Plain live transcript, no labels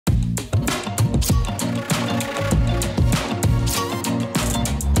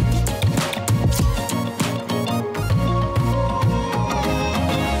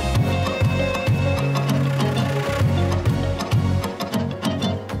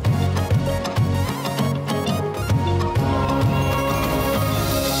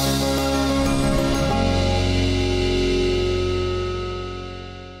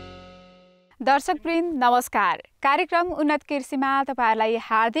दर्शकवृन्द नमस्कार। कार्यक्रम उन्नत कृषिमा तपाईहरुलाई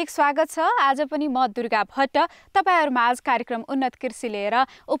हार्दिक स्वागत छ। आज पनि म दुर्गा भट्ट तपाईहरुमाझ कार्यक्रम उन्नत कृषि लिएर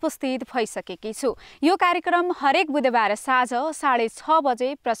उपस्थित भइसकेकी छु। यो कार्यक्रम हरेक बुधबार साँझ 6:30 बजे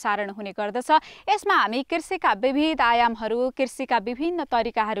प्रसारण हुने गर्दछ। यसमा हामी कृषिका विविध आयामहरू, कृषिका विभिन्न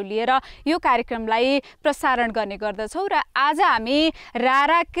तरिकाहरू लिएर यो कार्यक्रमलाई प्रसारण गर्ने गर्दछौँ र आज हामी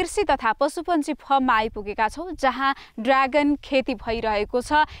रारा कृषि तथा पशुपन्छी फर्ममा आइपुगेका छौँ, जहाँ ड्रागन खेती भइरहेको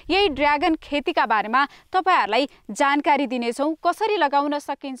छ। यही ड्रागन खेतीका बारेमा तपाईहरुलाई जानकारी दिनेछौँ। कसरी लगाउन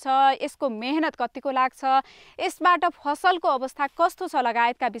सकिन्छ, यसको मेहनत कतिको लाग्छ, यसबाट फसलको अवस्था कस्तो छ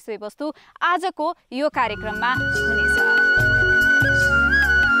लगायतका विषयवस्तु आजको यो कार्यक्रममा हुनेछ।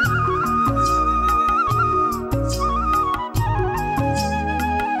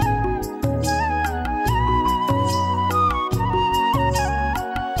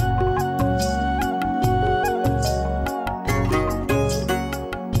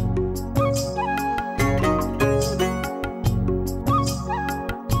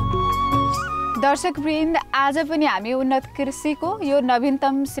 दर्शकवृन्द, आज पनि हामी उन्नत कृषिको यो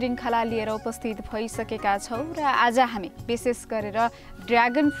नवीनतम श्रृङ्खला लिएर उपस्थित भइसकेका छौँ र आज हामी विशेष गरेर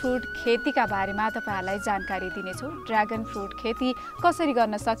ड्रागन फ्रुट खेतीका बारेमा तपाईहरुलाई जानकारी दिनेछौँ। ड्रागन फ्रुट खेती कसरी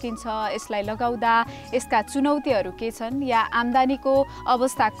गर्न सकिन्छ, यसलाई लगाउँदा यसका चुनौतीहरू के छन् या आम्दानीको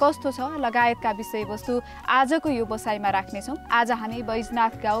अवस्था कस्तो छ लगायतका विषयवस्तु आजको यो बसाइमा राख्नेछौँ। आज हामी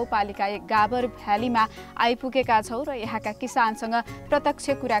बैजनाथ गाउँपालिका 1 गाबर भ्यालीमा आइपुगेका छौँ र यहाँका किसानसँग प्रत्यक्ष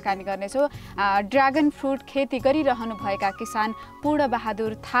कुराकानी गर्नेछौँ। ड्रागन फ्रुट खेती गरिरहनु भएका किसान पूर्ण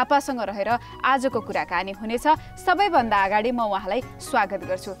बहादुर थापासँग रहेर आजको कुराकानी हुनेछ। सबैभन्दा अगाडि म उहाँलाई स्वागत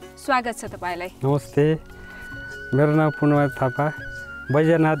गर्छु। स्वागत छ तपाईलाई। नमस्ते, मेरो नाम पूर्णबहादुर थापा,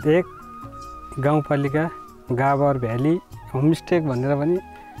 बैजनाथ 1 गाउँपालिका गाबर भ्याली होमस्टे भनेर पनि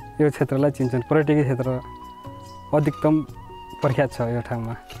यो क्षेत्रलाई चिन्छन्। पर्यटकीय क्षेत्र अधिकतम प्रख्यात छ यो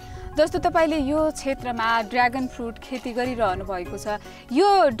ठाउँमा। जस्तो तपाईले यो क्षेत्रमा ड्रागन फ्रुट खेती गरिरहनु भएको छ,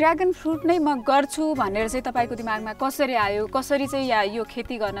 यो ड्रागन फ्रुट नै म गर्छु भनेर चाहिँ तपाईको दिमागमा कसरी आयो? कसरी चाहिँ यो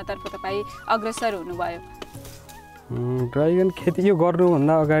खेती गर्नतर्फ तपाई अग्रसर हुनुभयो? ड्रागन खेती यो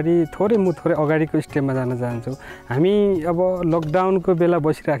गर्नुभन्दा अगाडि म थोरै अगाडिको स्टेपमा जान चाहन्छु। हामी अब लकडाउनको बेला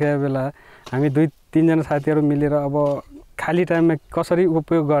बसिराखेको बेला हामी 2-3 जना साथीहरू मिलेर अब खाली टाइममा कसरी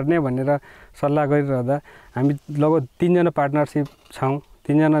उपयोग गर्ने भनेर सल्लाह गरिरहँदा हामी लगभग 3 जना पार्टनरशिप छौँ।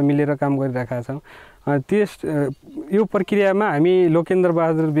 3 जना मिलेर काम गरिरहेका छौँ। यो प्रक्रियामा हामी लोकेन्द्र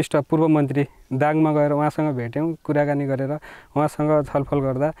बहादुर विष्ट पूर्व मन्त्री दाङमा गएर उहाँसँग भेट्यौँ। कुराकानी गरेर उहाँसँग छलफल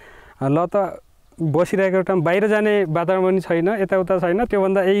गर्दा ल त बसिरहेको टाइम बाहिर जाने वातावरण पनि छैन, यताउता छैन,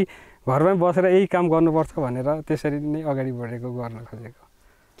 त्योभन्दा यही घरमै बसेर यही काम गर्नुपर्छ भनेर त्यसरी नै अगाडि बढेको, गर्न खोजेको।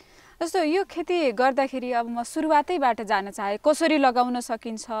 जस्तो यो खेती गर्दाखेरि अब म सुरुवातैबाट जान चाहे, कसरी लगाउन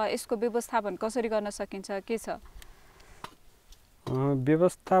सकिन्छ, यसको व्यवस्थापन कसरी गर्न सकिन्छ, के छ?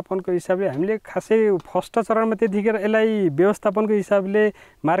 व्यवस्थापनको हिसाबले हामीले खासै फर्स्ट चरणमा त्यतिखेर यसलाई व्यवस्थापनको हिसाबले,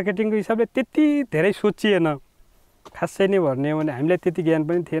 मार्केटिङको हिसाबले त्यति धेरै सोचिएन। खासै नै भन्ने हो भने हामीलाई त्यति ज्ञान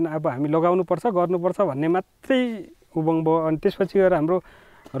पनि थिएन। अब हामी लगाउनुपर्छ, गर्नुपर्छ भन्ने मात्रै उबङ भयो। अनि त्यसपछि गएर हाम्रो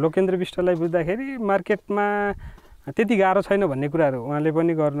लोकेन्द्र विष्टलाई बुझ्दाखेरि मार्केटमा त्यति गाह्रो छैन भन्ने कुराहरू उहाँले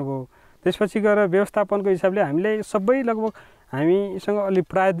पनि गर्नुभयो। त्यसपछि गएर व्यवस्थापनको हिसाबले हामीले सबै लगभग हामीसँग अलि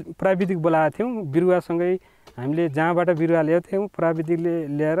प्राविधिक बोलाएको थियौँ। बिरुवासँगै हामीले जहाँबाट बिरुवा ल्याएको थियौँ प्राविधिकले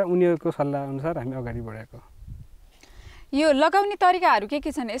ल्याएर उनीहरूको सल्लाह अनुसार हामी अगाडि बढेको। यो लगाउने तरिकाहरू के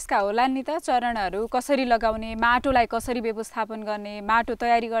छन्? यसका होला नि त चरणहरू, कसरी लगाउने, माटोलाई कसरी व्यवस्थापन गर्ने, माटो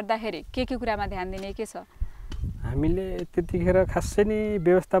तयारी गर्दाखेरि के कुरामा ध्यान दिने, के छ? हामीले त्यतिखेर खासै नै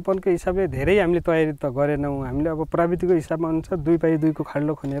व्यवस्थापनको हिसाबले धेरै हामीले तयारी त गरेनौँ। हामीले अब प्राविधिकको हिसाबमा अनुसार 2x2 को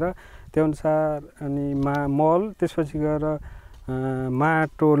खाल्डो खनेर त्यो अनुसार अनि मल, त्यसपछि गएर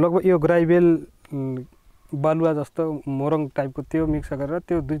माटो लगभग यो ग्राइबेल बालुवा जस्तो मोरङ टाइपको त्यो मिक्स गरेर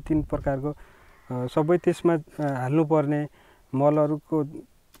त्यो 2-3 प्रकारको सबै त्यसमा हाल्नुपर्ने मलहरूको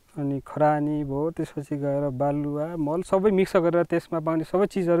अनि खरानी भयो। त्यसपछि गएर बालुवा मल सबै मिक्स गरेर त्यसमा पाउने सबै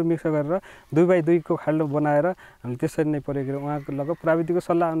चिजहरू मिक्स गरेर 2x2 को खाल्डो बनाएर हामी त्यसरी नै प्रयोग गरेर उहाँको लगभग प्राविधिकको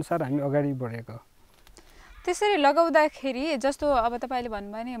सल्लाह अनुसार हामी अगाडि बढेको। त्यसरी लगाउँदाखेरि जस्तो अब तपाईले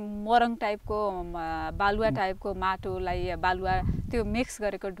भन्नुभयो नि मोरङ टाइपको बालुवा टाइपको माटोलाई, बालुवा त्यो मिक्स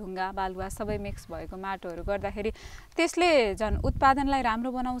गरेको ढुङ्गा बालुवा सबै मिक्स भएको माटोहरू गर्दाखेरि त्यसले झन् उत्पादनलाई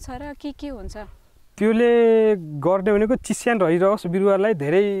राम्रो बनाउँछ र के हुन्छ? त्यसले गर्ने भनेको चिस्यान रहिरहोस्, बिरुवालाई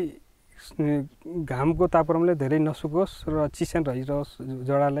धेरै घामको तापक्रमले धेरै नसुकोस् र चिस्यान रहिरहोस्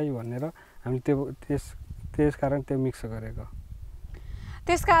जडालाई भनेर हामी त्यस कारण त्यो मिक्स गरेको।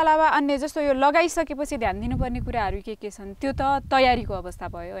 त्यसका अलावा अन्य जस्तो यो लगाइसकेपछि ध्यान दिनुपर्ने कुराहरू के छन् त्यो त तयारीको अवस्था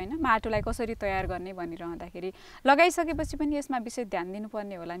भयो होइन, माटोलाई कसरी तयार गर्ने भनिरहँदाखेरि लगाइसकेपछि पनि यसमा विशेष ध्यान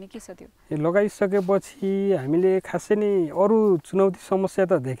दिनुपर्ने होला नि, के छ त्यो? लगाइसकेपछि हामीले खासै नै अरू चुनौती समस्या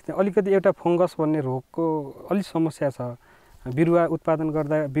त देख्दैन। अलिकति एउटा फङ्गस भन्ने रोगको अलिक समस्या छ। बिरुवा उत्पादन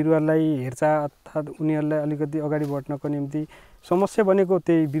गर्दा बिरुवालाई हेरचाह अर्थात् उनीहरूलाई अलिकति अगाडि बढ्नको निम्ति समस्या भनेको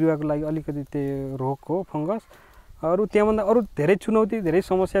त्यही बिरुवाको लागि अलिकति त्यो रोग हो, फङ्गस। अरू त्यहाँभन्दा अरू धेरै चुनौती धेरै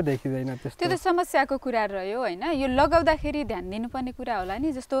समस्या देखिँदैन त्यस्तो। त्यो त समस्याको कुरा रह्यो होइन। यो लगाउँदाखेरि ध्यान दिनुपर्ने कुरा होला नि,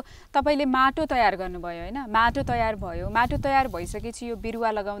 जस्तो तपाईँले माटो तयार गर्नुभयो होइन, माटो तयार भयो, माटो तयार भइसकेपछि यो बिरुवा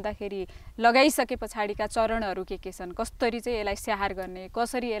लगाउँदाखेरि लगाइसके पछाडिका चरणहरू के छन्, कसरी चाहिँ यसलाई स्याहार गर्ने,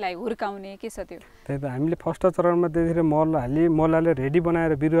 कसरी यसलाई हुर्काउने, के छ त्यो? त्यही त हामीले फर्स्ट चरणमा त्यतिखेर मलले रेडी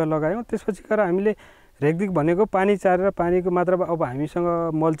बनाएर बिरुवा लगायौँ। त्यसपछि गएर हामीले रेखदेख भनेको पानी चारेर पानीको मात्रामा अब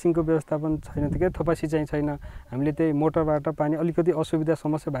हामीसँग मल्चिङको व्यवस्थापन छैन, के थोपा सिँचाइ छैन, हामीले त्यही मोटरबाट पानी अलिकति असुविधा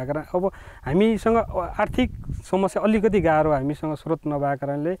समस्या भएको कारण अब हामीसँग आर्थिक समस्या अलिकति गाह्रो, हामीसँग स्रोत नभएको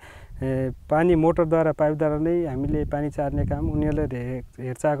कारणले पानी मोटरद्वारा पाइपद्वारा नै हामीले पानी चार्ने काम, उनीहरूले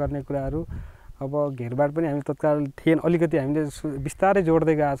हेरचाह गर्ने कुराहरू। अब घेरबाट पनि हामी तत्काल थिएन, अलिकति हामीले बिस्तारै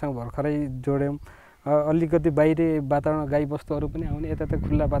जोड्दै गएका छौँ, भर्खरै जोड्यौँ। अलिकति बाहिरी वातावरण गाईबस्तुहरू पनि आउने, यता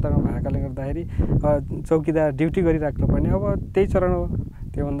खुल्ला वातावरण भएकाले गर्दाखेरि चौकीदार ड्युटी गरिराख्नुपर्ने अब त्यही चरण हो।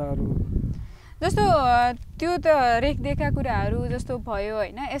 त्योभन्दा अरू जस्तो त्यो त रेखदेखका कुराहरू जस्तो भयो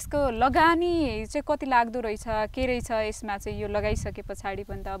होइन, यसको लगानी चाहिँ कति लाग्दो रहेछ, के रहेछ यसमा चाहिँ? यो लगाइसके पछाडि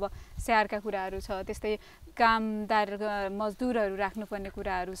पनि त अब स्याहारका कुराहरू छ, त्यस्तै कामदार मजदुरहरू राख्नुपर्ने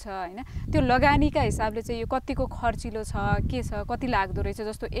कुराहरू छ होइन। त्यो लगानीका हिसाबले चाहिँ यो कतिको खर्चिलो छ, के छ, कति लाग्दो रहेछ?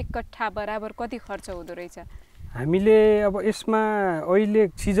 जस्तो एक कट्ठा बराबर कति खर्च हुँदो रहेछ? हामीले अब यसमा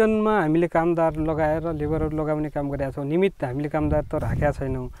अहिले सिजनमा हामीले कामदार लगाएर लेबरहरू लगाउने काम गरेका छौँ, निमित्त हामीले कामदार त राखेका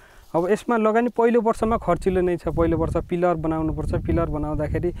छैनौँ। अब यसमा लगानी पहिलो वर्षमा खर्चिलो नै छ। पहिलो वर्ष पिलर बनाउनुपर्छ, पिलर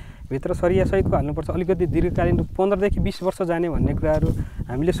बनाउँदाखेरि भित्र सरिया सहितको हाल्नुपर्छ, अलिकति दीर्घकालीन 15 देखि 20 वर्ष जाने भन्ने कुराहरू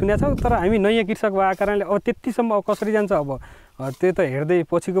हामीले सुनेका छौँ। तर हामी नयाँ कृषक भएको कारणले अब त्यतिसम्म अब कसरी जान्छ, अब त्यो त हेर्दै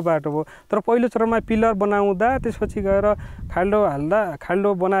पछिको बाटो हो। तर पहिलो चरणमा पिलर बनाउँदा त्यसपछि गएर खाल्डो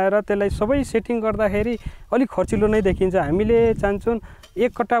बनाएर त्यसलाई सबै सेटिङ गर्दाखेरि अलिक खर्चिलो नै देखिन्छ। हामीले चाहन्छौँ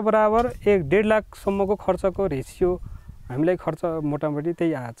 1 कट्टा बराबर 1.5 लाखसम्मको खर्चको रेसियो हामीलाई खर्च मोटामोटी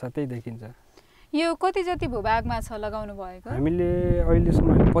त्यही आएको छ, त्यही देखिन्छ। यो कति जति भूभागमा छ लगाउनु भएको? हामीले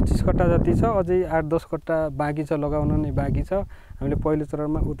अहिलेसम्म 25 कट्टा जति छ, अझै 8-10 कट्टा बाँकी छ, लगाउन नै बाँकी छ। हामीले पहिलो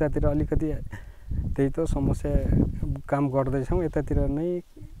चरणमा उतातिर अलिकति त्यही त समस्या काम गर्दैछौँ, यतातिर नै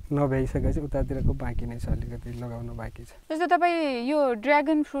नभ्याइसकेपछि उतातिरको बाँकी नै छ, अलिकति लगाउन बाँकी छ। जस्तो तपाईँ यो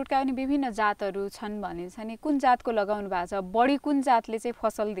ड्र्यागन फ्रुटका पनि विभिन्न जातहरू छन् भनिन्छ नि, कुन जातको लगाउनु भएको छ? बढी कुन जातले चाहिँ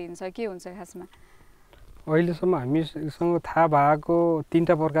फसल दिन्छ, के हुन्छ खासमा? अहिलेसम्म हामीसँग थाहा भएको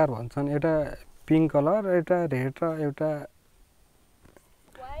 3टा प्रकार भन्छन्, एउटा पिङ्क कलर, एउटा रेड र एउटा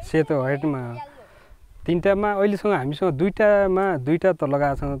सेतो व्हाइटमा। 3टामा अहिलेसँग हामीसँग 2टा त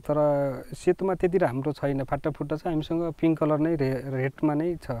लगाएको छौँ, तर सेतोमा त्यति राम्रो छैन, फाटाफुट्टा छ। हामीसँग पिङ्क कलर नै रेडमा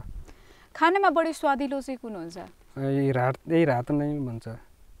नै छ। खानामा बढी स्वादिलो चाहिँ कुन हुन्छ? यही रातो नै भन्छ,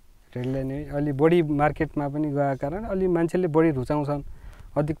 रेडलाई नै अलि बढी मार्केटमा पनि गएको कारण अलि मान्छेले बढी रुचाउँछन्,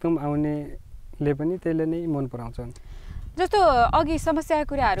 अधिकतम आउनेले पनि त्यसले नै मन पराउँछन्। जस्तो अघि समस्याका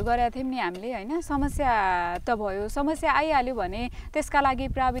कुराहरू गरेका थियौँ नि हामीले होइन, समस्या त भयो, समस्या आइहाल्यो भने त्यसका लागि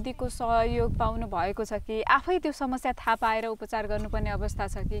प्राविधिकको सहयोग पाउनु भएको छ कि आफै त्यो समस्या थाहा पाएर उपचार गर्नुपर्ने अवस्था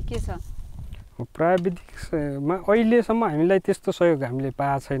छ कि के छ? प्राविधिकमा अहिलेसम्म हामीलाई त्यस्तो सहयोग हामीले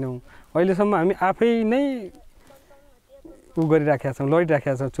पाएको छैनौँ। अहिलेसम्म हामी आफै नै गरिराखेका छौँ,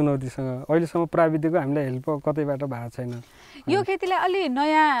 लडिराखेका छौँ चुनौतीसँग। अहिलेसम्म प्राविधिकको हामीलाई हेल्प कतैबाट भएको छैन। यो खेतीलाई अलि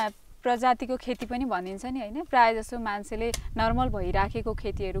नयाँ प्रजातिको खेती पनि भनिन्छ नि होइन, प्रायः जसो मान्छेले नर्मल भइराखेको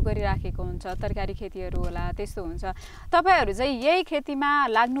खेतीहरू गरिराखेको हुन्छ, तरकारी खेतीहरू होला, त्यस्तो हुन्छ। तपाईँहरू चाहिँ यही खेतीमा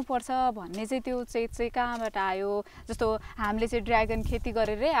लाग्नुपर्छ भन्ने चाहिँ त्यो चाहिँ कहाँबाट आयो? जस्तो हामीले चाहिँ ड्र्यागन खेती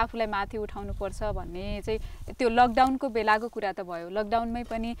गरेरै आफूलाई माथि उठाउनुपर्छ भन्ने चाहिँ त्यो लकडाउनको बेलाको कुरा त भयो, लकडाउनमै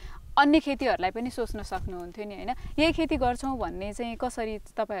पनि अन्य खेतीहरूलाई पनि सोच्न सक्नुहुन्थ्यो नि होइन। यही खेती गर्छौँ भन्ने चाहिँ कसरी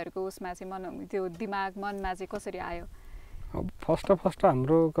तपाईँहरूको उसमा चाहिँ त्यो मनमा चाहिँ कसरी आयो? फर्स्ट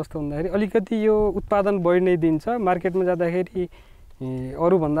हाम्रो कस्तो भन्दाखेरि अलिकति यो उत्पादन बढी नै दिन्छ, मार्केटमा जाँदाखेरि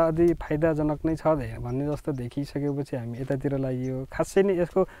अरूभन्दा अझै फाइदाजनक नै छ भन्ने जस्तो देखिसकेपछि हामी यतातिर लाग्यो। खासै नै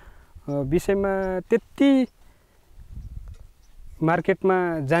यसको विषयमा त्यति मार्केटमा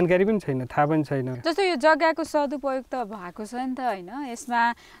जानकारी पनि छैन, थाहा पनि छैन। जस्तो यो जग्गाको सदुपयोग त भएको छ नि त होइन, यसमा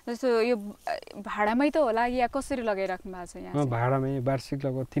जस्तो यो भाडामै त होला या कसरी लगाइराख्नु भएको छ यहाँ? भाडामै वार्षिक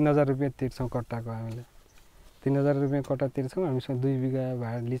लगभग 3000 रुपियाँ तिर्छौँ कट्टाको। हामीले 3000 रुपियाँ कट्टा तिर्छौँ। हामीसँग 2 बिघा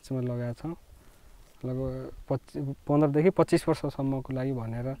भाडा लिजमा लगाएका छौँ, लगभग 15 देखि 25 वर्षसम्मको लागि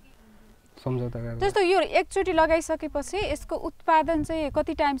भनेर सम्झौता गरेर। जस्तो यो एकचोटि लगाइसकेपछि यसको उत्पादन चाहिँ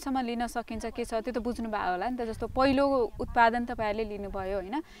कति टाइमसम्म लिन सकिन्छ के छ त्यो त बुझ्नु भयो होला नि त। जस्तो पहिलो उत्पादन तपाईँहरूले लिनुभयो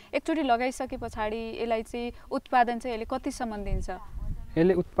होइन, एकचोटि लगाइसके पछाडि यसलाई चाहिँ उत्पादन चाहिँ यसले कतिसम्म दिन्छ?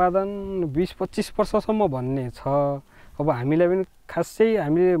 यसले उत्पादन 20-25 वर्षसम्म भन्ने छ। अब हामीलाई पनि खासै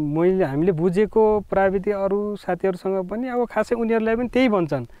हामीले बुझेको प्राविधिक अरू साथीहरूसँग पनि अब खासै उनीहरूलाई पनि त्यही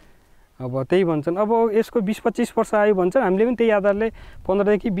भन्छन्। अब यसको 20-25 वर्ष आयो भन्छन्, हामीले पनि त्यही आधारले 15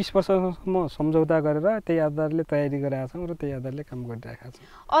 देखि 20 वर्षसम्म सम्झौता गरेर त्यही आधारले तयारी गरेका छौँ र त्यही आधारले काम गरिरहेका छौँ।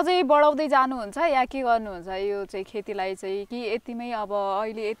 अझै बढाउँदै जानुहुन्छ या के गर्नुहुन्छ यो चाहिँ खेतीलाई चाहिँ, कि यतिमै अब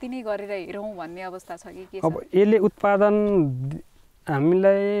अहिले यति नै गरेर हेरौँ भन्ने अवस्था छ कि के छ? अब यसले उत्पादन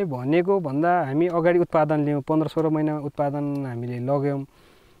हामीलाई भनेको भन्दा हामी अगाडि उत्पादन लियौँ, 15-16 महिनामा उत्पादन हामीले लग्यौँ।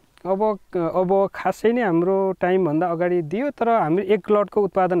 अब खासै नै हाम्रो टाइमभन्दा अगाडि दियो, तर हामी 1 लटको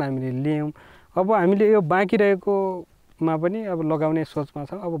उत्पादन हामीले लियौँ। अब हामीले यो बाँकी रहेकोमा पनि अब लगाउने सोचमा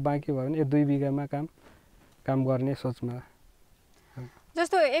छौँ। अब बाँकी भयो भने यो 2 बिघामा काम गर्ने सोचमा।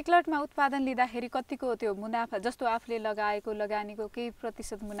 जस्तो 1 लटमा उत्पादन लिँदाखेरि कतिको त्यो मुनाफा, जस्तो आफूले लगाएको लगानीको केही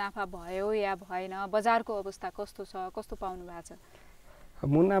प्रतिशत मुनाफा भयो या भएन, बजारको अवस्था कस्तो छ, कस्तो पाउनु भएको छ?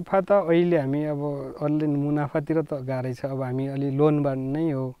 मुनाफा त अहिले हामी अब अलि मुनाफातिर त गाह्रै छ। अब हामी अलि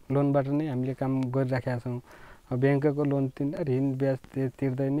लोनबाट नै हामीले काम गरिराखेका छौँ। ब्याङ्कको लोन तिर्दा ऋण ब्याज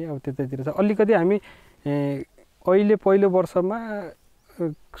तिर्दै नै अब त्यतैतिर छ। अलिकति हामी अहिले पहिलो वर्षमा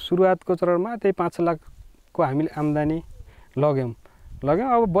सुरुवातको चरणमा त्यही 5 लाखको हामीले आम्दानी लग्यौँ।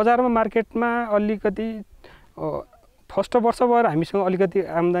 अब बजारमा मार्केटमा अलिकति फर्स्ट वर्ष भएर हामीसँग अलिकति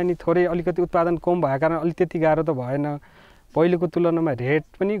आम्दानी थोरै अलिकति उत्पादन कम भएको कारण अलिक त्यति गाह्रो त भएन। पहिलेको तुलनामा रेट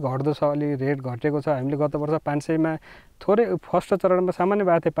पनि घट्दो छ, अलि रेट घटेको छ। हामीले गत वर्ष 500मा थोरै फर्स्ट चरणमा सामान्य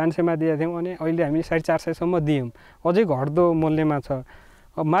भएको थियो, 500मा दिएका थियौँ, अनि अहिले हामीले 450सम्म दियौँ। अझै घट्दो मूल्यमा छ।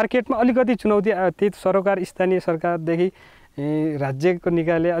 अब मार्केटमा अलिकति चुनौती त्यही सरकार, स्थानीय सरकारदेखि राज्यको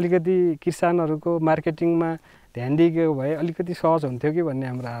निकायले अलिकति किसानहरूको मार्केटिङमा ध्यान दिएको भए अलिकति सहज हुन्थ्यो कि भन्ने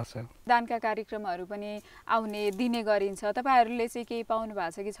हाम्रो आशा छ। दानका कार्यक्रमहरू पनि दिने गरिन्छ, तपाईँहरूले चाहिँ केही पाउनु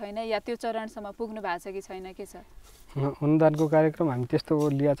भएको छ कि छैन, या त्यो चरणसम्म पुग्नु भएको छ कि छैन, के छ? अनुदानको कार्यक्रम हामी त्यस्तो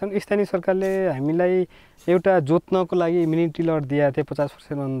लिएका छन्। स्थानीय सरकारले हामीलाई एउटा जोत्नको लागि मिनी टिलर दिएको थियो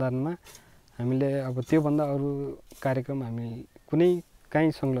 50% अनुदानमा। हामीले अब त्योभन्दा अरू कार्यक्रम हामी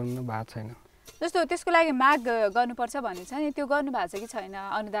कहीँ संलग्न भएको छैन। जस्तो त्यसको लागि माग गर्नुपर्छ भन्ने छ नि, त्यो गर्नु भएको छ कि छैन?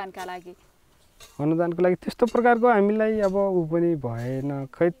 अनुदानका लागि त्यस्तो प्रकारको हामीलाई अब पनि भएन।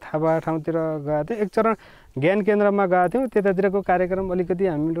 खै थाहा ठाउँतिर गएको थियौँ, 1 चरण ज्ञान केन्द्रमा गएको थियौँ, त्यतातिरको कार्यक्रम अलिकति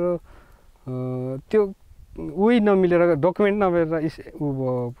हाम्रो त्यो नमिलेर डकुमेन्ट नभएर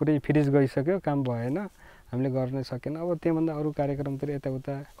पुरै फ्रिज गइसक्यो, काम भएन, हामीले गर्न सकेन। अब त्योभन्दा अरू कार्यक्रमतिर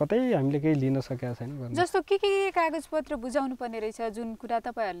यताउता कतै हामीले केही लिन सकेका छैन। जस्तो के कागजपत्र बुझाउनु पर्ने रहेछ, जुन कुरा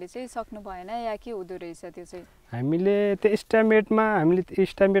तपाईँहरूले चाहिँ सक्नु भएन या के हुँदो रहेछ त्यो चाहिँ? हामीले त्यो इस्टिमेट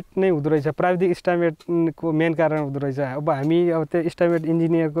नै हुँदो रहेछ, प्राविधिक इस्टिमेटको मेन कारण हुँदो रहेछ। अब त्यो इस्टिमेट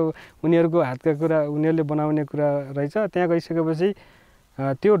इन्जिनियरको उनीहरूको हातका कुरा, उनीहरूले बनाउने कुरा रहेछ। त्यहाँ गइसकेपछि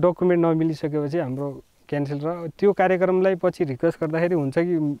त्यो डकुमेन्ट नमिलिसकेपछि हाम्रो क्यान्सल, र त्यो कार्यक्रमलाई पछि रिक्वेस्ट गर्दाखेरि हुन्छ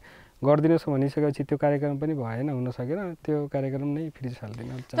कि गरिदिनुहोस् भनिसकेपछि त्यो कार्यक्रम पनि भएन, हुन सकेन। त्यो कार्यक्रम नै फ्रिज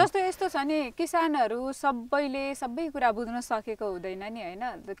हाल्दिन। जस्तो यस्तो छ नि, किसानहरू सबै कुरा बुझ्न सकेको हुँदैन नि होइन,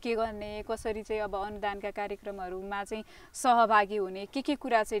 के गर्ने कसरी चाहिँ अब अनुदानका कार्यक्रमहरूमा चाहिँ सहभागी हुने, के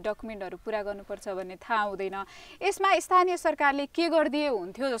कुरा चाहिँ डकुमेन्टहरू पुरा गर्नुपर्छ भन्ने थाहा हुँदैन। यसमा स्थानीय सरकारले के गरिदिए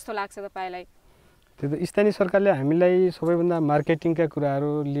हुन्थ्यो जस्तो लाग्छ तपाईँलाई? त्यो त स्थानीय सरकारले हामीलाई सबैभन्दा मार्केटिङका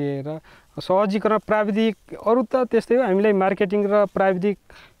कुराहरू लिएर सहजीकरण, प्राविधिक अरू त त्यस्तै हो, हामीलाई मार्केटिङ र प्राविधिक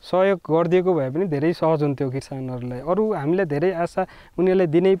सहयोग गरिदिएको भए पनि धेरै सहज हुन्थ्यो किसानहरूलाई। अरू हामीलाई धेरै आशा उनीहरूलाई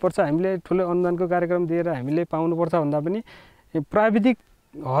दिनैपर्छ, हामीले ठुलो अनुदानको कार्यक्रम दिएर हामीले पाउनुपर्छ भन्दा पनि प्राविधिक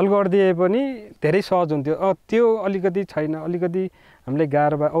हल गरिदिए पनि धेरै सहज हुन्थ्यो। त्यो अलिकति छैन, अलिकति हामीलाई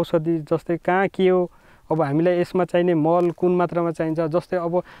गाह्रो भयो। औषधि जस्तै कहाँ के हो, अब हामीलाई यसमा चाहिने मल कुन मात्रामा चाहिन्छ, जस्तै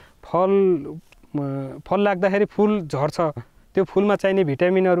अब फल लाग्दाखेरि फुल झर्छ, त्यो फुलमा चाहिने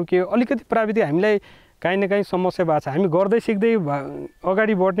भिटामिनहरू के हो, अलिकति प्राविधिक हामीलाई काहीँ न काहीँ समस्या भएको छ। हामी गर्दै सिक्दै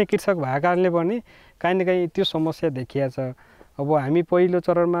अगाडि बढ्ने कृषक भएको कारणले पनि काहीँ न काहीँ त्यो समस्या देखिया छ। अब हामी पहिलो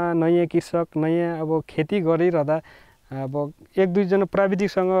चरणमा नयाँ कृषक, नयाँ अब खेती गरिरहँदा अब 1-2 जना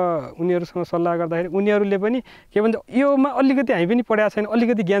प्राविधिकसँग उनीहरूसँग सल्लाह गर्दाखेरि उनीहरूले पनि के भन्छ, योमा अलिकति हामी पनि पढाएको छैन,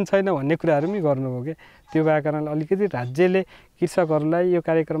 अलिकति ज्ञान छैन भन्ने कुराहरू पनि गर्नुभयो कि। त्यो भएको कारणले अलिकति राज्यले कृषकहरूलाई यो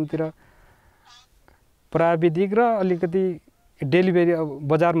कार्यक्रमतिर प्राविधिक र अलिकति डेलिभरी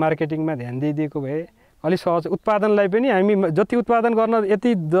बजार मार्केटिङमा ध्यान दिइदिएको भए अलि सहज, उत्पादनलाई पनि हामी जति उत्पादन गर्न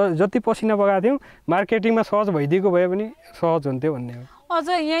जति पसिना बगाएको थियौँ मार्केटिङमा सहज भइदिएको भए पनि सहज हुन्थ्यो भन्ने हो। अझ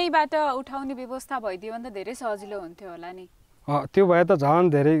यहीँबाट उठाउने व्यवस्था भइदियो भने त धेरै सजिलो हुन्थ्यो होला नि। त्यो भए त झन्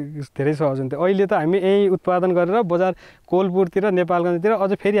धेरै सहज हुन्थ्यो। अहिले त हामी यहीँ उत्पादन गरेर बजार कोहलपुरतिर नेपालगञ्जतिर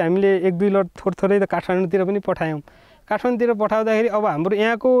अझ फेरि हामीले 1-2 लट थोरै त काठमाडौँतिर पनि पठायौँ। काठमाडौँतिर पठाउँदाखेरि अब हाम्रो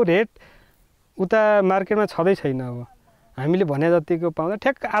यहाँको रेट उता मार्केटमा छँदै छैन। अब हामीले भने जतिको पाउँदा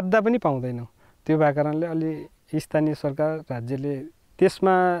ठ्याक्क आधा पनि पाउँदैनौँ। त्यो भएको कारणले अलि स्थानीय सरकार राज्यले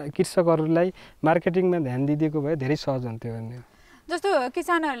त्यसमा कृषकहरूलाई मार्केटिङमा ध्यान दिएको भए धेरै सहज हुन्थ्यो भन्ने। जस्तो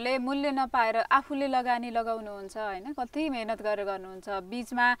किसानहरूले मूल्य नपाएर आफूले लगानी लगाउनुहुन्छ होइन, कति मेहनत गरेर गर्नुहुन्छ,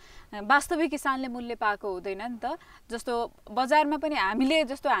 बीचमा वास्तविक किसानले मूल्य पाएको हुँदैन नि त। जस्तो बजारमा पनि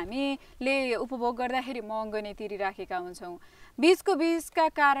हामीले उपभोग गर्दाखेरि महँगो नै तिरिराखेका हुन्छौँ। बीचका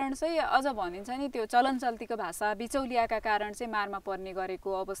कारण चाहिँ अझ भनिन्छ नि त्यो चलन चल्तीको भाषा बिचौलियाका कारण चाहिँ मारमा पर्ने गरेको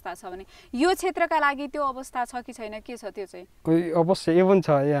अवस्था छ भने यो क्षेत्रका लागि त्यो अवस्था छ कि छैन, के छ त्यो चाहिँ? अवश्य यो पनि छ।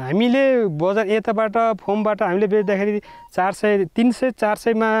 हामीले बजार यताबाट फर्मबाट हामीले बेच्दाखेरि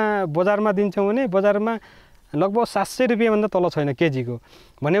 300-400मा बजारमा दिन्छौँ भने बजारमा लगभग 700 रुपियाँभन्दा तल छैन केजीको।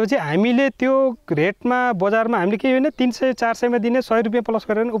 भनेपछि हामीले त्यो रेटमा बजारमा हामीले केही होइन 300-400मा दिने 100 रुपियाँ प्लस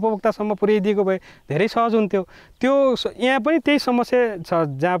गरेर उपभोक्तासम्म पुर्याइदिएको भए धेरै सहज हुन्थ्यो। त्यो यहाँ पनि त्यही समस्या छ,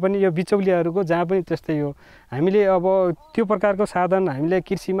 जहाँ पनि यो बिचौलियाहरूको जहाँ पनि त्यस्तै हो। हामीले अब त्यो प्रकारको साधन हामीले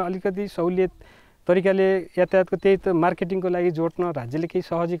कृषिमा अलिकति सहुलियत तरिकाले यातायातको त्यही त मार्केटिङको लागि जोड्न राज्यले केही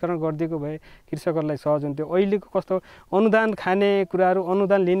सहजीकरण गरिदिएको भए कृषकहरूलाई सहज हुन्थ्यो। अहिलेको कस्तो अनुदान खाने कुराहरू,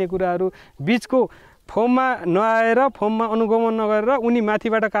 अनुदान लिने कुराहरू बिचको फर्ममा नआएर फर्ममा अनुगमन नगरेर उनी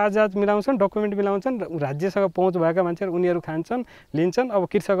माथिबाट कागजात मिलाउँछन्, डकुमेन्ट मिलाउँछन्, राज्यसँग पहुँच भएका मान्छेहरू उनीहरू खान्छन्, लिन्छन्। अब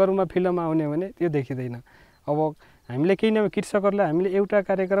कृषकहरूमा फिल्डमा आउने भने त्यो देखिँदैन। अब हामीले केही नभए कृषकहरूलाई हामीले एउटा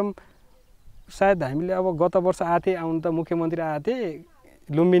कार्यक्रम सायद हामीले अब गत वर्ष आएको थिए, आउनु त मुख्यमन्त्री आएको थिए,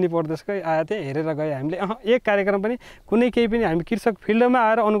 लुम्बिनी प्रदेशकै आएको थिए, हेरेर गए। हामीले एक कार्यक्रम पनि कुनै केही पनि हामी कृषक फिल्डमा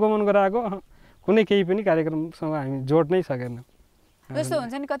आएर अनुगमन गराएको कुनै केही पनि कार्यक्रमसँग हामी जोड्नै सकेन। जस्तो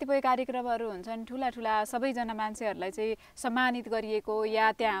हुन्छ नि कतिपय कार्यक्रमहरू हुन्छन् ठुला सबैजना मान्छेहरूलाई चाहिँ सम्मानित गरिएको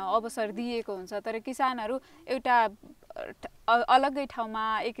या त्यहाँ अवसर दिएको हुन्छ, तर किसानहरू एउटा अलग्गै ठाउँमा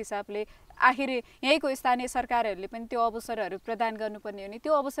एक हिसाबले आखिर यहीँको स्थानीय सरकारहरूले पनि त्यो अवसरहरू प्रदान गर्नुपर्ने हो नि,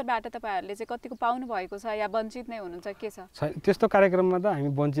 त्यो अवसरबाट तपाईँहरूले चाहिँ कतिको पाउनु भएको छ या वञ्चित नै हुनुहुन्छ, के छ? त्यस्तो कार्यक्रममा त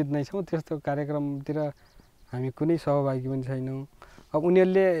हामी वञ्चित नै छौँ। त्यस्तो कार्यक्रमतिर हामी कुनै सहभागी पनि छैनौँ। अब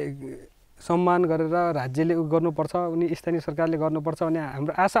उनीहरूले सम्मान गरेर राज्यले गर्नुपर्छ, उनी स्थानीय सरकारले गर्नुपर्छ भने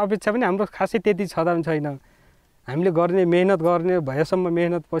हाम्रो आशा अपेक्षा पनि हाम्रो खासै त्यति छँदा पनि छैन। हामीले गर्ने मेहनत गर्ने भएसम्म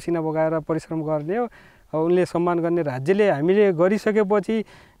मेहनत पसिना बगाएर परिश्रम गर्ने हो। अब उनले सम्मान गर्ने राज्यले हामीले गरिसकेपछि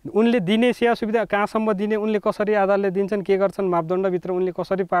उनले दिने सेवा सुविधा कहाँसम्म दिने, उनले कसरी आधारले दिन्छन्, के गर्छन्, मापदण्डभित्र उनले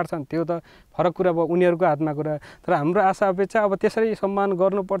कसरी पार्छन्, त्यो त फरक कुरा भयो, उनीहरूको हातमा कुरा। तर हाम्रो आशा अपेक्षा अब त्यसरी सम्मान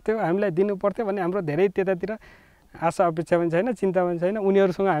गर्नु पर्थ्यो, हामीलाई दिनु पर्थ्यो भन्ने हाम्रो धेरै त्यतातिर आशा अपेक्षा पनि छैन, चिन्ता पनि छैन।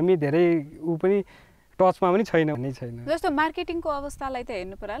 उनीहरूसँग हामी धेरै पनि टचमा पनि छैन। जस्तो मार्केटिङको अवस्थालाई त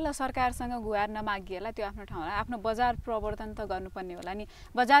हेर्नु पर्यो ल, सरकारसँग गुहार नमागिएला, त्यो आफ्नो ठाउँमा आफ्नो बजार प्रवर्धन त गर्नुपर्ने होला नि।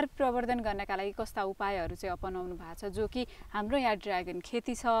 बजार प्रवर्धन गर्नका लागि कस्ता उपायहरू चाहिँ अपनाउनु भएको छ, जो कि हाम्रो यहाँ ड्रागन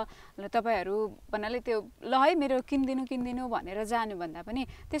खेती छ ल, तपाईँहरू भन्नाले त्यो ल है मेरो किनिदिनु भनेर जानुभन्दा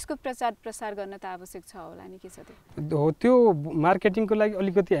पनि त्यसको प्रचार प्रसार गर्न त आवश्यक छ होला नि, के छ त्यो? हो, त्यो मार्केटिङको लागि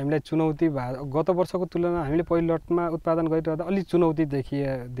अलिकति हामीलाई चुनौती भयो। गत वर्षको तुलनामा हामीले पहिलो लटमा उत्पादन गरिरहँदा अलिक चुनौती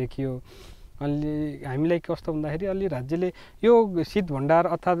देखियो। अलि हामीलाई कस्तो भन्दाखेरि अलि राज्यले यो शीत भण्डार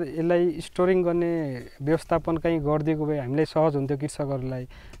अर्थात् यसलाई स्टोरिङ गर्ने व्यवस्थापन कहीँ गरिदिएको भए हामीलाई सहज हुन्थ्यो कृषकहरूलाई।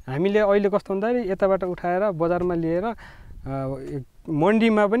 हामीले अहिले कस्तो भन्दाखेरि यताबाट उठाएर बजारमा लिएर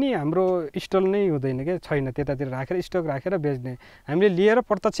मन्डीमा पनि हाम्रो स्टल नै हुँदैन क्या, छैन, त्यतातिर राखेर स्टक राखेर बेच्ने। हामीले लिएर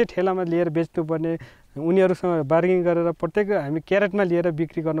प्रत्यक्ष ठेलामा लिएर बेच्नुपर्ने, उनीहरूसँग बार्गेनिङ गरेर प्रत्येक हामी क्यारेटमा लिएर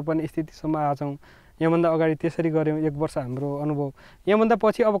बिक्री गर्नुपर्ने स्थितिसम्म आछौँ। यहाँभन्दा अगाडि त्यसरी गऱ्यौँ, 1 वर्ष हाम्रो अनुभव। यहाँभन्दा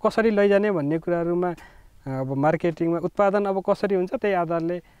पछि अब कसरी लैजाने भन्ने कुराहरूमा अब मार्केटिङमा उत्पादन अब कसरी हुन्छ त्यही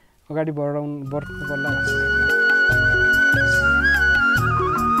आधारले अगाडि बढ्नु पर्ला।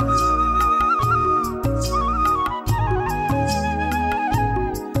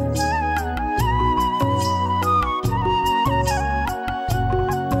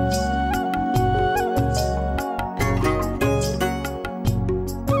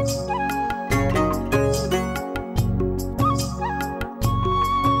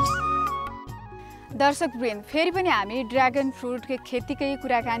 दर्शकवृन्द, फेरि पनि हामी ड्रागन फ्रुटको खेतीकै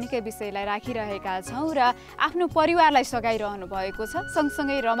कुराकानीकै विषयलाई राखिरहेका छौँ र आफ्नो परिवारलाई सघाइरहनु भएको छ,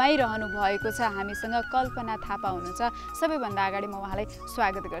 सँगसँगै रमाइरहनु भएको छ। हामीसँग कल्पना थापा हुनुहुन्छ। सबैभन्दा अगाडि म उहाँलाई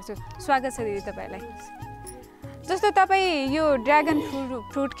स्वागत गर्छु। स्वागत छ दिदी तपाईँलाई। जस्तो तपाईँ यो ड्रागन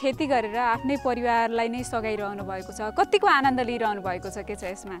फ्रुट खेती गरेर आफ्नै परिवारलाई नै सघाइरहनु भएको छ, कतिको आनन्द लिइरहनु भएको छ, के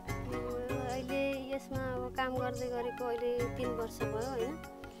छ यसमा? अहिले यसमा अब काम गर्दै गरेको अहिले 3 वर्ष भयो होइन,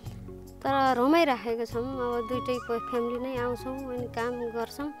 तर रमाइराखेको छौँ। अब दुइटै फ्यामिली नै आउँछौँ अनि काम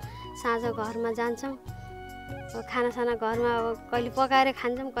गर्छौँ, साँझ घरमा जान्छौँ। खानासाना घरमा अब कहिले पकाएर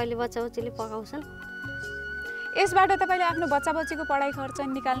खान्छौँ, कहिले बच्चा-बच्चीले पकाउँछन्। यसबाट तपाईँले आफ्नो बच्चा-बच्चीको पढाइ खर्च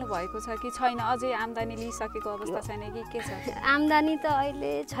निकाल्नु भएको छ कि छैन? अझै आम्दानी लिइसकेको अवस्था छैन कि के छ? आम्दानी त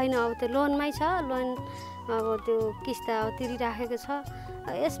अहिले छैन, अब त्यो लोनमै छ। लोन अब त्यो किस्त अब तिरिराखेको छ।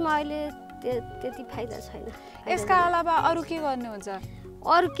 यसमा अहिले त्यति फाइदा छैन। यसका अलावा अरू के गर्नुहुन्छ?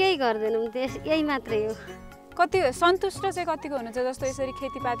 अरू केही गर्दैनौँ, यही मात्रै हो। कति सन्तुष्ट चाहिँ कतिको हुनुहुन्छ? जस्तो यसरी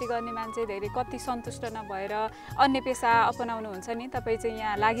खेतीपाती गर्ने मान्छे धेरै कति सन्तुष्ट नभएर अन्य पेसा अपनाउनुहुन्छ नि, तपाईँ चाहिँ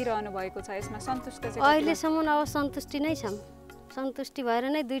यहाँ लागिरहनु भएको छ, यसमा सन्तुष्ट चाहिँ अहिलेसम्म अब सन्तुष्टि नै छौँ। सन्तुष्टि भएर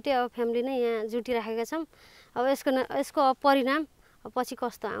नै दुइटै अब फ्यामिली नै यहाँ जुटिराखेका छौँ। अब यसको परिणाम पछि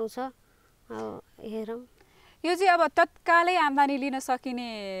कस्तो आउँछ अब हेरौँ। यो चाहिँ अब तत्कालै आम्दानी लिन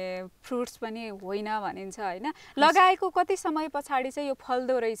सकिने फ्रुट्स पनि होइन भनिन्छ होइन? लगाएको कति समय पछाडि चाहिँ यो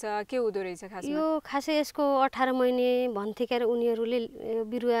फल्दो रहेछ, के हुँदो रहेछ खासमा? यो खासै यसको 18 महिने भन्थे क्या उनीहरूले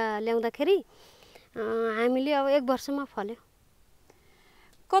बिरुवा ल्याउँदाखेरि हामीले अब 1 वर्षमा फल्यो।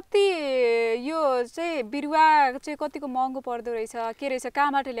 कति यो चाहिँ बिरुवा चाहिँ कतिको महँगो पर्दो रहेछ, के रहेछ,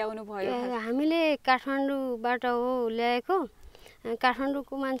 कहाँबाट ल्याउनु भयो? हामीले काठमाडौँबाट हो ल्याएको।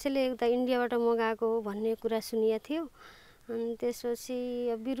 काठमाडौँको मान्छेले उता इन्डियाबाट मगाएको हो भन्ने कुरा सुनिएको थियो। अनि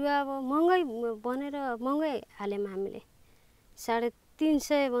त्यसपछि बिरुवा अब महँगै बनेर महँगै हाल्यौँ हामीले।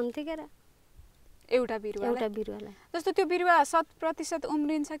 350 भन्थ्यो क्या एउटा बिरुवालाई। जस्तो त्यो बिरुवा 100%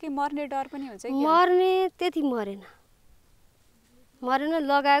 उम्रिन्छ कि मर्ने डर पनि हुन्छ कि? मर्ने त्यति मरेन,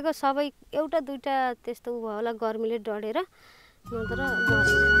 लगाएको सबै एउटा दुईटा त्यस्तो भयो होला, गर्मीले डढेर, नत्र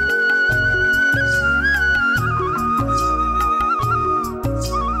मरेन।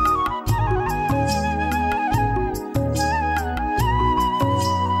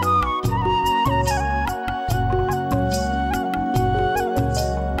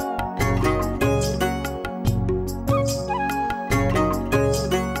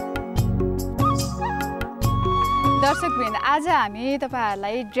 दर्शकवृन्द, आज हामी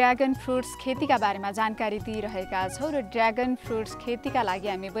तपाईहरुलाई ड्र्यागन फ्रुट्स खेतीका बारेमा जानकारी दिइरहेका छौं र ड्र्यागन फ्रुट्स खेतीका लागि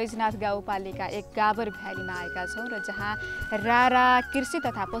हामी बैजनाथ गाउँपालिका 1 गाबर भ्यालीमा आएका छौं र जहाँ रारा कृषि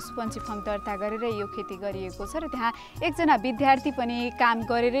तथा पशुपन्छी फर्म दर्ता गरेर यो खेती गरिएको छ र त्यहाँ एकजना विद्यार्थी पनि काम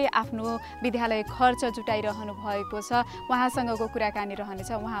गरेरै आफ्नो विद्यालय खर्च जुटाइरहनु भएको छ। उहाँसँगको कुराकानी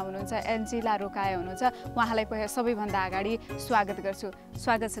रहनेछ। उहाँ हुनुहुन्छ एन्जिला रोकाए हुनुहुन्छ। उहाँलाई सबैभन्दा अगाडि स्वागत गर्छु।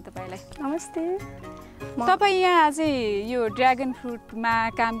 स्वागत छ तपाईलाई। नमस्ते। तपाईँ यहाँ चाहिँ यो ड्र्यागन फ्रुटमा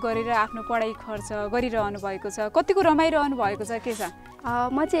काम गरेर आफ्नो पढाइ खर्च गरिरहनु भएको छ, कतिको रमाइरहनु भएको छ, के छ?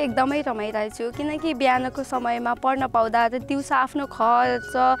 म चाहिँ एकदमै रमाइरहेको छु, किनकि बिहानको समयमा पढ्न पाउँदा र दिउँसो आफ्नो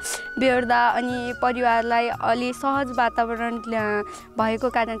खर्च बेहोर्दा अनि परिवारलाई अलि सहज वातावरण भएको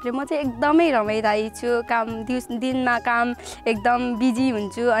कारणले म चाहिँ एकदमै रमाइरहेको छु। दिनमा काम एकदम बिजी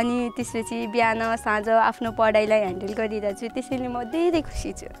हुन्छु अनि त्यसपछि बिहान साँझ आफ्नो पढाइलाई ह्यान्डल गरिरहेको छु, त्यसैले म धेरै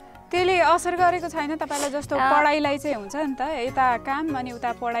खुसी छु। त्यसले असर गरेको छैन तपाईलाई? जस्तो पढाइलाई चाहिँ हुन्छ नि त, यता काम अनि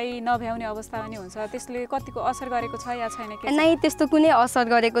उता पढाइ नभ्याउने अवस्था पनि हुन्छ, त्यसले कतिको असर गरेको छ या छैन? नै, त्यस्तो कुनै असर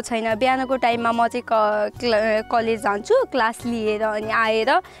गरेको छैन। बिहानको टाइममा म चाहिँ कलेज जान्छु, क्लास लिएर अनि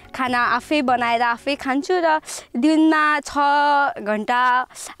आएर खाना आफै बनाएर आफै खान्छु र दिनमा 6 घण्टा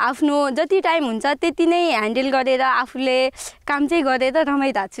आफ्नो जति टाइम हुन्छ त्यति नै ह्यान्डल गरेर आफूले काम चाहिँ गरेर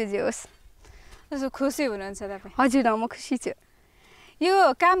रमाइरहेको छु। जे होस्। खुसी हुनुहुन्छ तपाईँ? हजुर, म खुसी छु।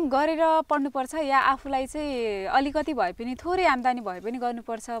 यो काम गरेर पढ्नुपर्छ या आफूलाई चाहिँ अलिकति भए पनि थोरै आम्दानी भए पनि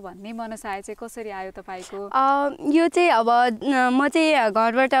गर्नुपर्छ भन्ने मनसाय चाहिँ कसरी आयो तपाईँको? यो चाहिँ अब म चाहिँ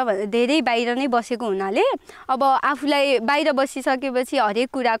घरबाट धेरै बाहिर नै बसेको हुनाले अब आफूलाई बाहिर बसिसकेपछि हरेक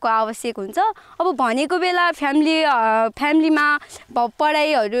कुराको आवश्यक हुन्छ। अब भनेको बेला फ्यामिलीमा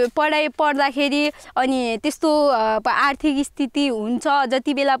पढाइ पढ्दाखेरि अनि त्यस्तो आर्थिक स्थिति हुन्छ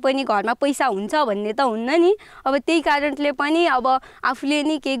जति बेला पनि घरमा पैसा हुन्छ भन्ने त हुन्न नि। अब त्यही कारणले पनि अब आफूले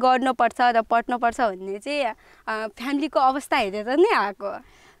नि केही गर्नुपर्छ र पढ्नुपर्छ भन्ने चाहिँ फ्यामिलीको अवस्था हेरेर नै आएको।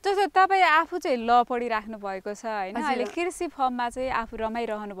 जस्तो तपाईँ आफू चाहिँ ल पढिराख्नु भएको छ होइन, अहिले कृषि फर्ममा चाहिँ आफू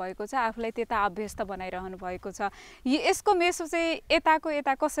रमाइरहनु भएको छ, आफूलाई त्यता अभ्यस्त बनाइरहनु भएको छ। यसको मेसो चाहिँ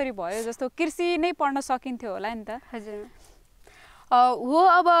यता कसरी भयो? जस्तो कृषि नै पढ्न सकिन्थ्यो होला नि त? हजुर हो,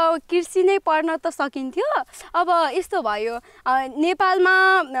 अब कृषि नै पढ्न त सकिन्थ्यो। अब यस्तो भयो, नेपालमा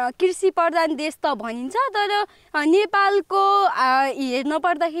कृषि प्रधान देश त भनिन्छ, तर नेपालको हेर्न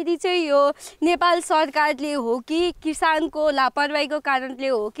पर्दाखेरि चाहिँ यो नेपाल सरकारले हो कि किसानको लापरवाहीको कारणले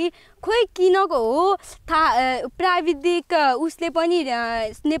हो कि खोइ किनको हो प्राविधिक उसले पनि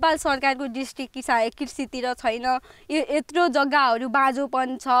नेपाल सरकारको डिस्ट्रिक्ट कृषितिर छैन, यत्रो जग्गाहरू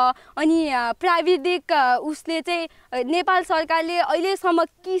बाँझोपन छ। अनि प्राविधिक उसले चाहिँ नेपाल सरकारले अहिलेसम्म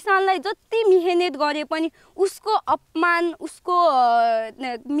किसानलाई जति मिहिनेत गरे पनि उसको अपमान उसको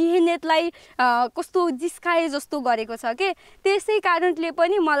मिहिनेतलाई कस्तो जिस्काए जस्तो गरेको छ के। त्यसै कारणले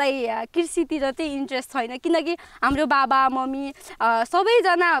पनि मलाई कृषितिर चाहिँ इन्ट्रेस्ट छैन, किनकि हाम्रो बाबा मम्मी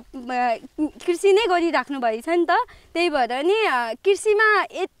सबैजना कृषि नै गरिराख्नु भएछ नि त। त्यही भएर नि कृषिमा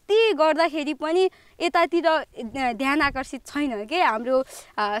यति गर्दाखेरि पनि यतातिर ध्यान आकर्षित छैन के। हाम्रो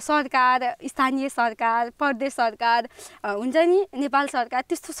सरकार, स्थानीय सरकार, प्रदेश सरकार हुन्छ नि, नेपाल सरकार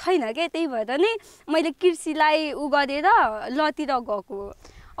त्यस्तो छैन के। त्यही भएर नै मैले कृषिलाई उ गरेर लतिर गएको।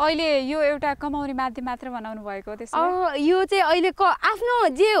 अहिले यो एउटा कमाउने माध्यम मात्र बनाउनु भएको त्यसो? यो चाहिँ अहिलेको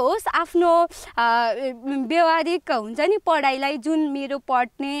आफ्नो जे होस्, आफ्नो व्यवहारिक हुन्छ नि पढाइलाई, जुन मेरो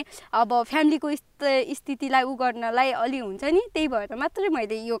पढ्ने अब फ्यामिलीको स्थितिलाई उ गर्नलाई अलि हुन्छ नि, त्यही भएर मात्रै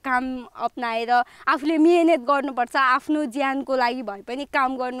मैले यो काम अपनाएर आफूले मिहिनेत गर्नुपर्छ, आफ्नो ज्यानको लागि भए पनि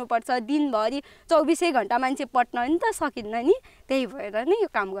काम गर्नुपर्छ। दिनभरि 24 घण्टा मान्छे पढ्न नि त सकिन्न नि, त्यही भएर नै यो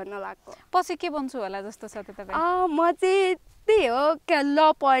काम गर्न लाग्यो। पछि के बन्छु होला जस्तो छ त तपाईँ? म चाहिँ त्यही हो,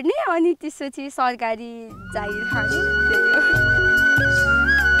 ल पढ्ने अनि त्यसपछि सरकारी जागिर खाने, त्यही हो।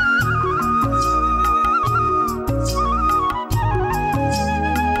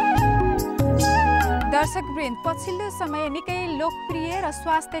 दर्शकवृन्द, पछिल्लो समय निकै लोकप्रिय र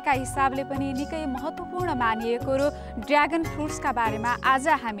स्वास्थ्यका हिसाबले पनि निकै महत्त्वपूर्ण मानिएको ड्र्यागन फ्रुट्सका बारेमा आज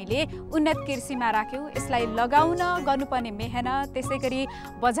हामीले उन्नत कृषिमा राख्यौँ। यसलाई लगाउन गर्नुपर्ने मेहनत, त्यसै गरी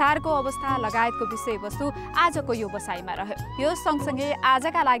बजारको अवस्था लगायतको विषयवस्तु आजको यो बसाइमा रह्यो। यो सँगसँगै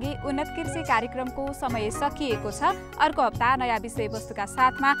आजका लागि उन्नत कृषि कार्यक्रमको समय सकिएको छ। अर्को हप्ता नयाँ विषयवस्तुका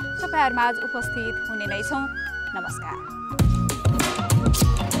साथमा तपाईँहरूमाझ उपस्थित हुने नै छौँ। नमस्कार।